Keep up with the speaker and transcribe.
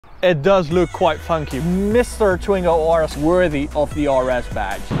It does look quite funky. Mr. Twingo RS worthy of the RS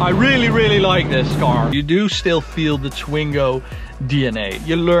badge. I really like this car. You do still feel the Twingo DNA.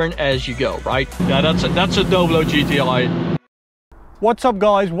 You learn as you go, right? Yeah, that's a Doblo GTI. What's up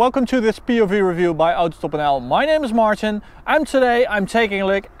guys, welcome to this POV review by AutoTopNL. My name is Martin and today I'm taking a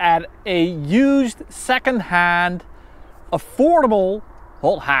look at a used second-hand affordable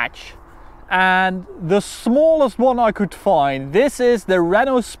hot hatch. And the smallest one I could find, this is the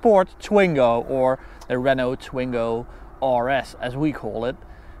Renault Sport Twingo, or the Renault Twingo RS as we call it.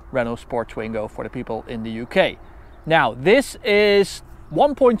 Renault Sport Twingo for the people in the UK. Now this is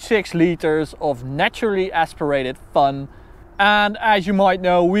 1.6 liters of naturally aspirated fun. And as you might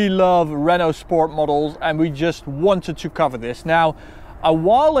know, we love Renault Sport models and we just wanted to cover this. Now, a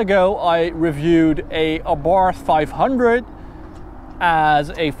while ago I reviewed a Abarth 500 as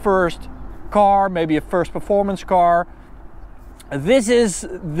a first car, maybe a first performance car. This is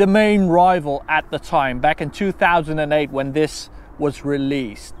the main rival at the time, back in 2008 when this was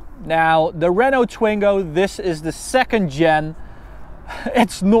released. Now, the Renault Twingo, this is the second gen.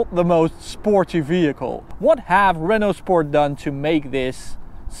 It's not the most sporty vehicle. What have Renault Sport done to make this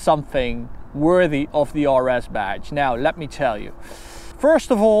something worthy of the RS badge? Now, let me tell you.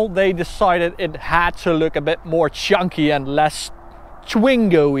 First of all, they decided it had to look a bit more chunky and less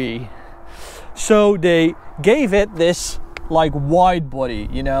Twingo-y. So they gave it this like wide body,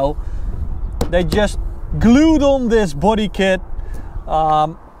 you know. They just glued on this body kit.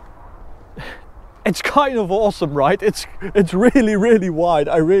 It's kind of awesome, right? It's really wide.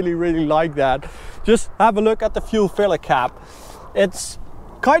 I really like that. Just have a look at the fuel filler cap. It's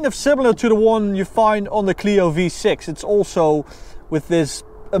kind of similar to the one you find on the Clio V6. It's also with this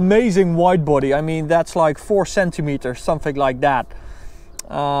amazing wide body. I mean, that's like 4 centimeters, something like that,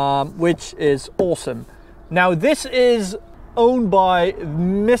 which is awesome. Now, this is owned by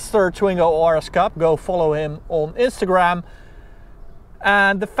Mr. Twingo RS Cup. Go follow him on Instagram.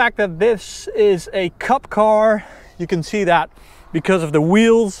 And the fact that this is a cup car, you can see that because of the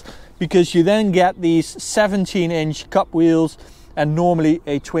wheels, because you then get these 17-inch cup wheels, and normally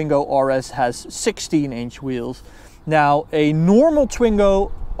a Twingo RS has 16-inch wheels. Now, a normal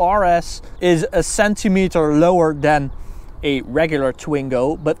Twingo RS is a centimeter lower than a regular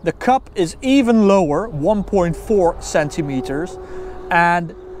Twingo, but the cup is even lower, 1.4 centimeters,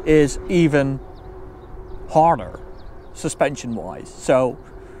 and is even harder suspension wise. So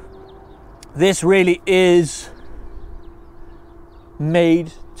this really is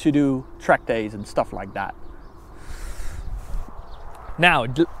made to do track days and stuff like that. Now,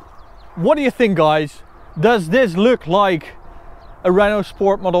 what do you think, guys? Does this look like a Renault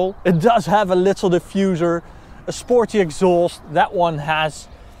Sport model? It does have a little diffuser, a sporty exhaust. That one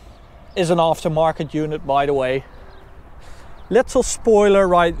is an aftermarket unit, by the way. Little spoiler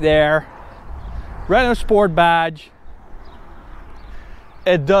right there. Renault Sport badge.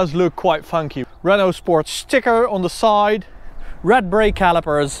 It does look quite funky. Renault Sport sticker on the side, red brake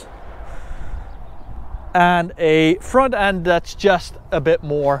calipers, and a front end that's just a bit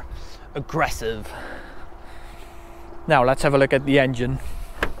more aggressive. Now let's have a look at the engine.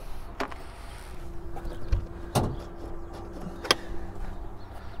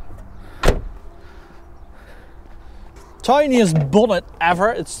 Tiniest bonnet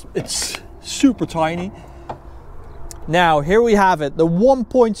ever. It's super tiny. Now, here we have it, the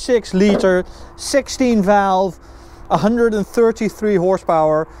 1.6 liter, 16 valve, 133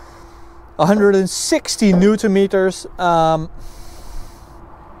 horsepower, 160 newton meters,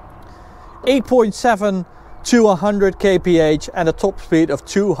 8.7 to 100 kph, and a top speed of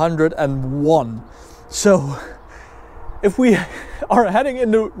 201. So, if we are heading in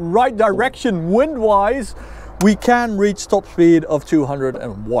the right direction wind-wise, we can reach top speed of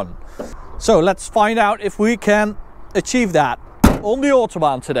 201. So, let's find out if we can achieve that on the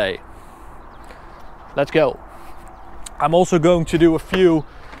Autobahn today. Let's go. I'm also going to do a few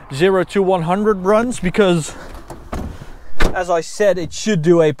 0 to 100 runs because, as I said, it should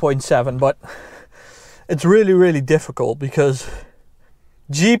do 8.7, but it's really difficult because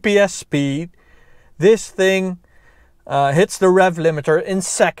GPS speed, this thing hits the rev limiter in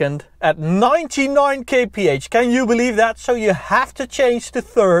second at 99 kph. Can you believe that? So you have to change to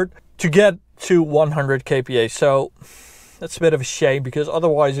third to get to 100 kph. So that's a bit of a shame because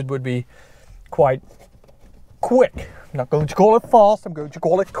otherwise it would be quite quick. I'm not going to call it fast, I'm going to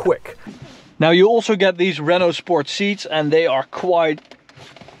call it quick. Now, you also get these Renault Sport seats and they are quite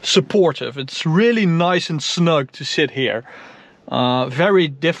supportive. It's really nice and snug to sit here. Very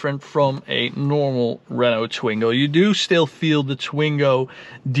different from a normal Renault Twingo. You do still feel the Twingo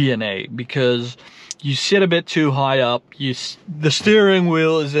DNA because You sit a bit too high up, the steering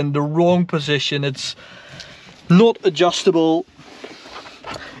wheel is in the wrong position, it's not adjustable.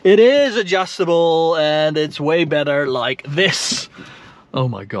 It is adjustable and it's way better like this. Oh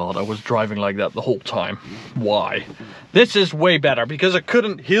my god, I was driving like that the whole time. Why? This is way better because I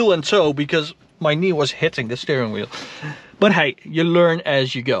couldn't heel and toe because my knee was hitting the steering wheel. But hey, you learn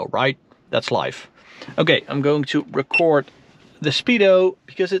as you go, right? That's life. Okay, I'm going to record the speedo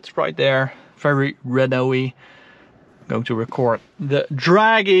because it's right there. Very Renault-y. I'm going to record the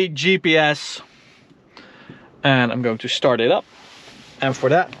draggy GPS. And I'm going to start it up. And for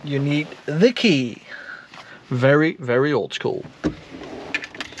that, you need the key. Very, very old school.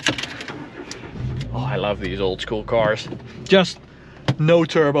 Oh, I love these old school cars. Just no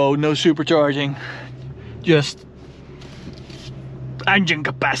turbo, no supercharging. Just engine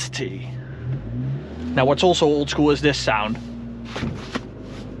capacity. Now, what's also old school is this sound.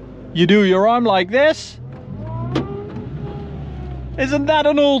 You do your arm like this. Isn't that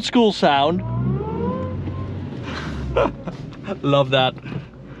an old school sound? Love that.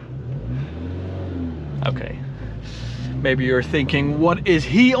 Okay. Maybe you're thinking, what is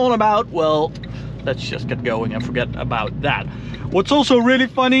he on about? Well, let's just get going and forget about that. What's also really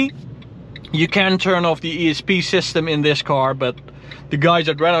funny, you can turn off the ESP system in this car, but the guys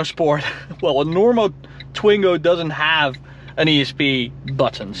at Renault Sport, well, a normal Twingo doesn't have an ESP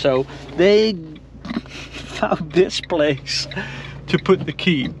button, so they found this place to put the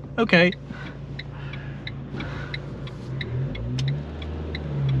key. Okay.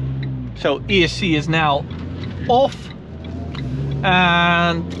 So ESC is now off,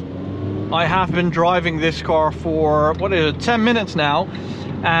 and I have been driving this car for, what is it, 10 minutes now.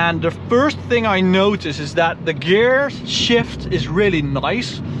 And the first thing I notice is that the gear shift is really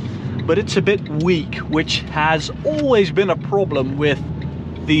nice, but it's a bit weak, which has always been a problem with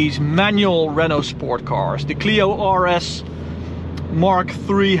these manual Renault Sport cars. The Clio RS Mark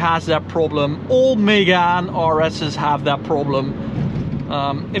III has that problem. All Megane RSs have that problem.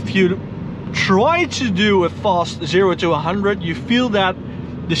 If you try to do a fast 0 to 100, you feel that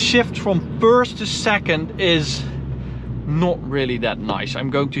the shift from first to second is not really that nice.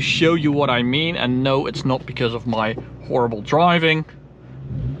 I'm going to show you what I mean, and no, it's not because of my horrible driving.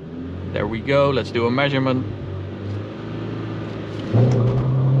 There we go, let's do a measurement.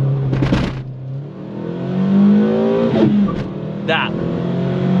 That.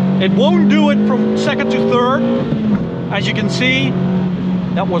 It won't do it from second to third. As you can see,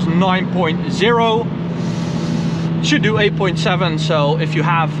 that was 9.0. Should do 8.7, so if you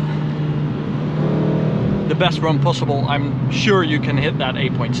have the best run possible, I'm sure you can hit that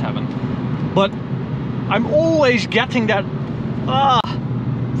 8.7. But I'm always getting that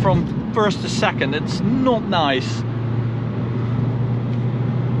from first to second. It's not nice.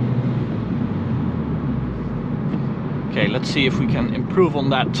 Okay, let's see if we can improve on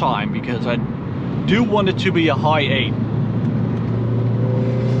that time, because I do want it to be a high 8.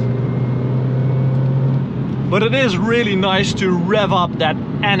 But it is really nice to rev up that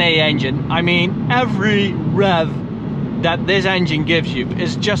NA engine. I mean, every rev that this engine gives you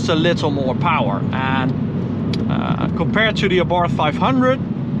is just a little more power. And compared to the Abarth 500,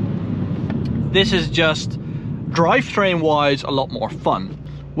 this is just drivetrain wise a lot more fun.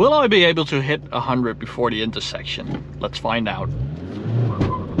 Will I be able to hit 100 before the intersection? Let's find out.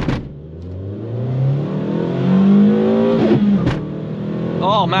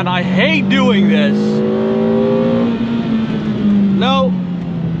 Oh man, I hate doing this. No.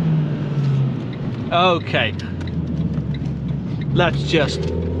 Okay. Let's just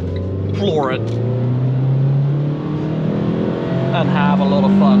floor it and have a lot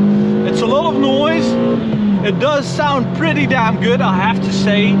of fun. It's a lot of noise. It does sound pretty damn good, I have to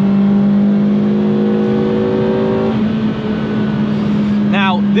say.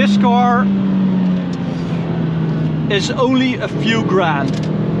 Now, this car is only a few grand.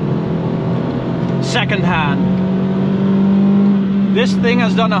 Second hand. This thing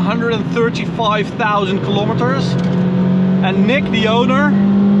has done 135,000 kilometers, and Nick, the owner,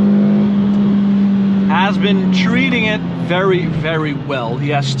 has been treating it very, very well. He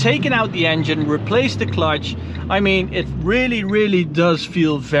has taken out the engine, replaced the clutch. I mean, it really, really does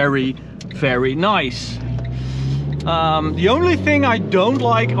feel very, very nice. The only thing I don't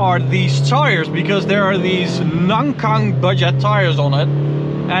like are these tires, because there are these Nankang budget tires on it,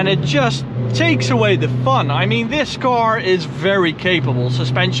 and it just takes away the fun. I mean, this car is very capable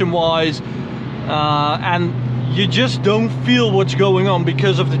suspension wise, and you just don't feel what's going on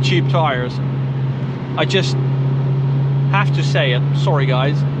because of the cheap tires. I just have to say it. Sorry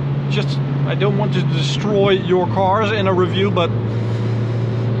guys, just I don't want to destroy your cars in a review, but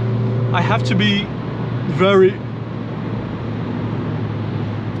I have to be very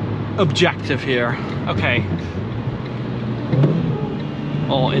objective here. Okay.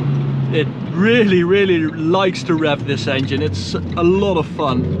 Oh, it really likes to rev this engine. It's a lot of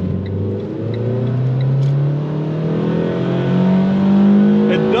fun.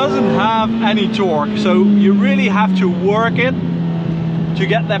 It doesn't have any torque, so you really have to work it to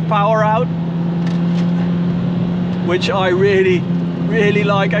get that power out, which I really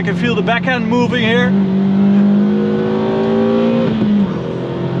like. I can feel the back end moving here.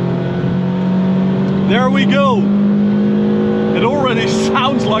 There we go. It already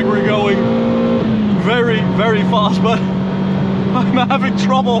sounds like we're going very fast, but I'm having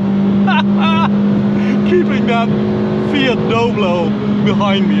trouble keeping that Fiat Doblo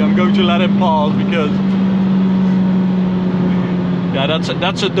behind me. I'm going to let him pass because, yeah, that's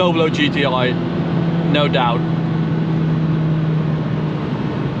a Doblo GTI, no doubt.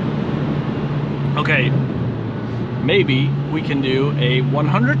 Okay, maybe we can do a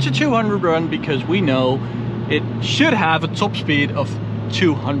 100 to 200 run, because we know it should have a top speed of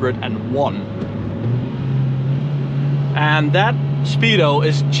 201. And that speedo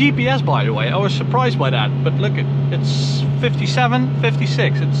is GPS, by the way. I was surprised by that, but look, it's 57,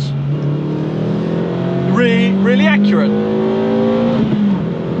 56. It's really accurate.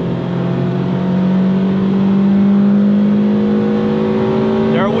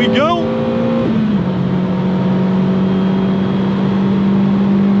 There we go.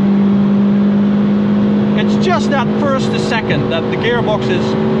 It's just that first second that the gearbox is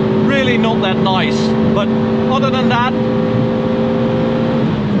really not that nice, but other than that,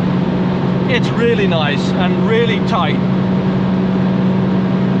 it's really nice and really tight.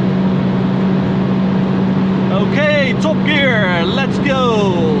 Okay, top gear, let's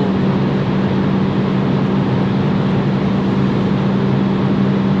go.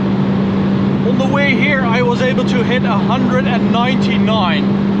 On the way here I was able to hit 199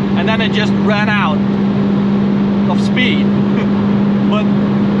 and then it just ran out of speed. But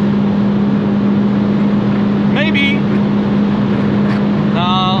maybe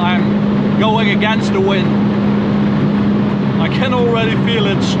I'm going against the wind. I can already feel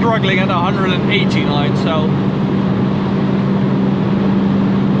it struggling at 189, so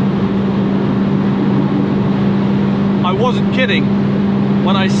I wasn't kidding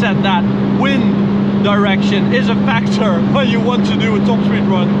when I said that wind direction is a factor when you want to do a top speed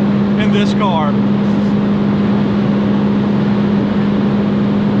run in this car.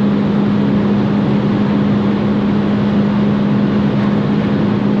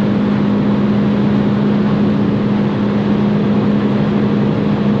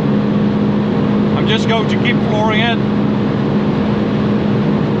 Just going to keep flooring it.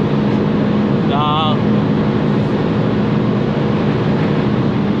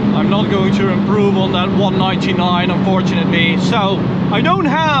 I'm not going to improve on that 199, unfortunately. So I don't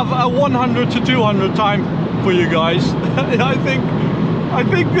have a 100 to 200 time for you guys. I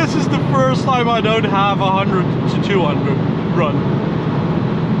think this is the first time I don't have a 100 to 200 run.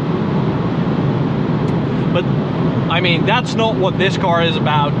 But I mean, that's not what this car is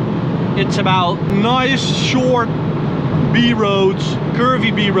about. It's about nice short B roads,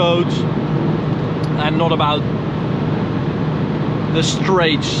 curvy B roads, and not about the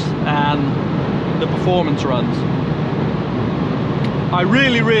straights and the performance runs. I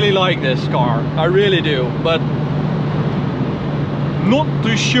really like this car, I really do, but not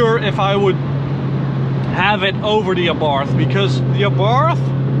too sure if I would have it over the Abarth, because the Abarth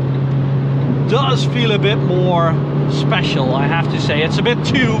does feel a bit more special, I have to say. It's a bit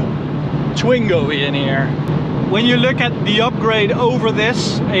too Twingo in here. When you look at the upgrade over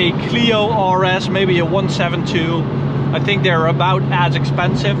this, a Clio RS, maybe a 172, I think they're about as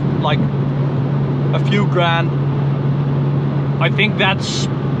expensive, like a few grand. I think that's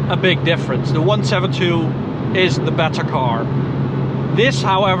a big difference. The 172 is the better car. This,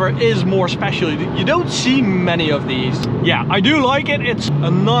 however, is more special. You don't see many of these. Yeah, I do like it. It's a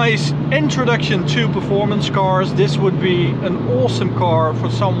nice introduction to performance cars. This would be an awesome car for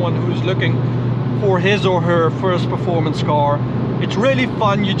someone who's looking for his or her first performance car. It's really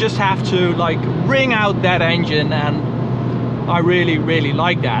fun. You just have to like wring out that engine, and I really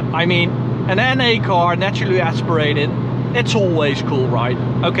like that. I mean, an NA car, naturally aspirated, it's always cool, right?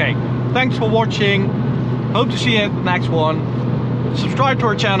 Okay, thanks for watching. Hope to see you at the next one. Subscribe to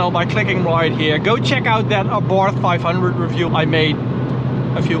our channel by clicking right here. Go check out that Abarth 500 review I made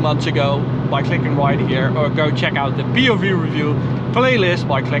a few months ago by clicking right here, or go check out the POV review playlist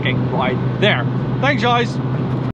by clicking right there. Thanks guys.